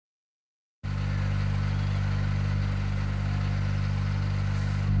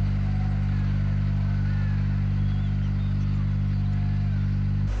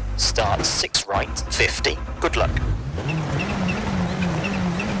start 6 right, 50, good luck.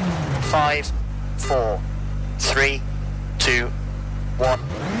 5, 4, 3, 2, 1,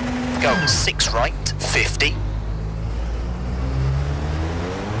 go 6 right, 50,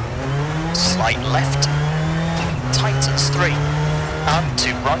 slight left, tightens 3, and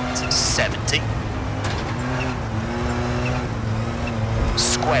 2 right, 70,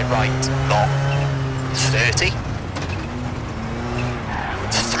 square right, long, 30,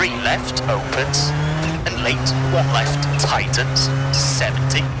 3 left, opens, and late 1 left, tightens,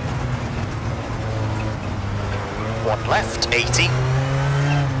 70, 1 left, 80,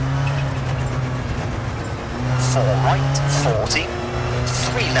 4 right, 40, 3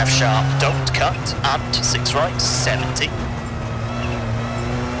 left sharp, don't cut, and 6 right, 70,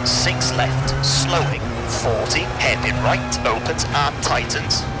 6 left, slowing, 40, hairpin right, opens and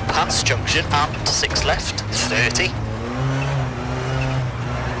tightens, pass junction and 6 left, 30,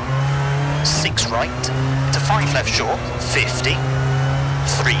 6 right, to 5 left short, 50, 3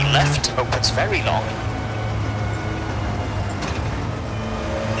 left, opens very long,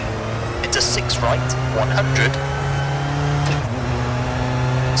 into 6 right, 100,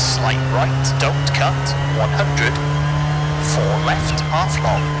 slight right, don't cut, 100, 4 left, half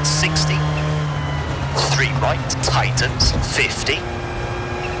long, 60, 3 right, tightens, 50,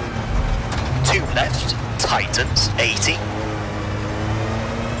 2 left, tightens, 80,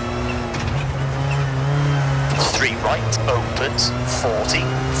 3 right, opens, 40,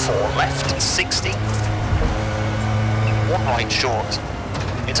 4 left, 60, 1 right short,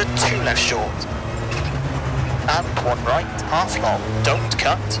 into 2 left short, and 1 right, half long, don't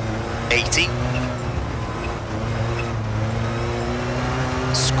cut, 80,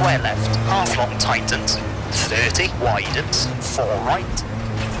 square left, half long, tightens, 30, widens, 4 right,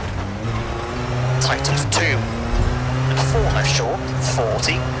 tightens 2, and 4 left short,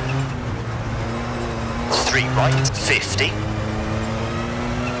 40, 3 right, 50,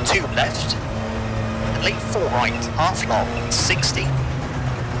 2 left, and late 4 right, half long, 60,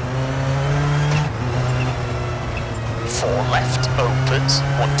 4 left, opens,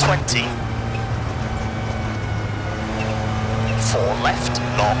 120, 4 left,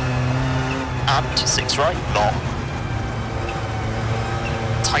 long, and 6 right, long,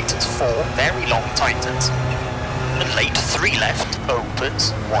 tightens 4, very long tightens, and late 3 left,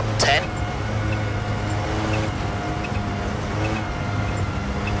 opens, 110,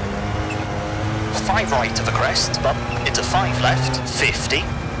 5 right of a crest, bump, into 5 left, 50,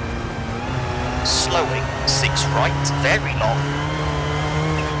 slowing, 6 right, very long,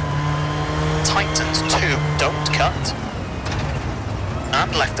 tightens 2, don't cut,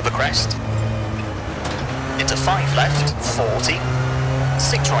 and left of a crest, into 5 left, 40,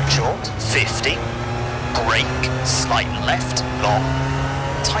 6 right short, 50, brake, slight left, long,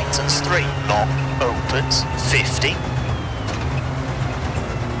 tightens 3, long, opens, 50,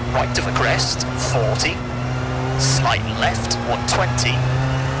 right of a crest, 40, slight left, 120,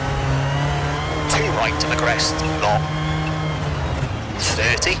 2 right of a crest, long,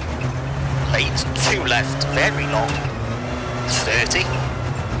 30, late 2 left, very long, 30,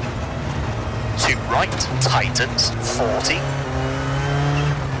 2 right, tightens, 40,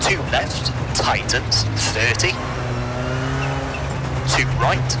 2 left, tightens, 30, 2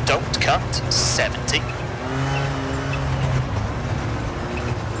 right, don't cut, 70,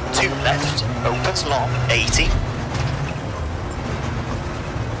 2 left, opens long, 80,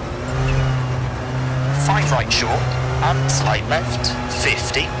 5 right short, and slight left,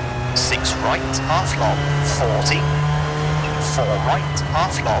 50, 6 right, half long, 40, 4 right,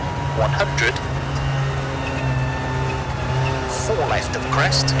 half long, 100, 4 left of the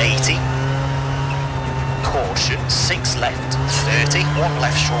crest, 80, caution, 6 left, 30, 1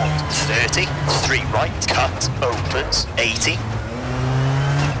 left short, 30, 3 right, cut, opens, 80,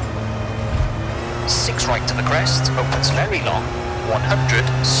 6 right to the crest, opens very long, 100,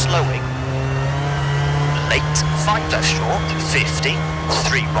 slowing, late, 5 left short, 50,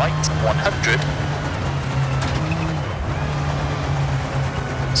 3 right, 100,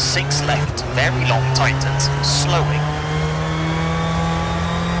 6 left, very long tightens, slowing,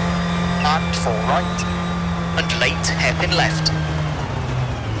 and 4 right, and late, hairpin left,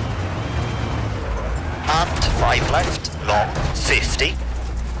 and 5 left, long, 50,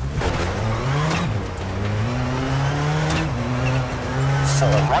 4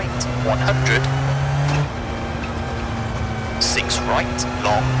 right, 100, 6 right,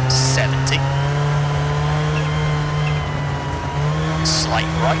 long, 70, slight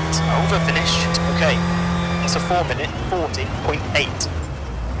right, over finish, okay, it's a 4 minute 40.8.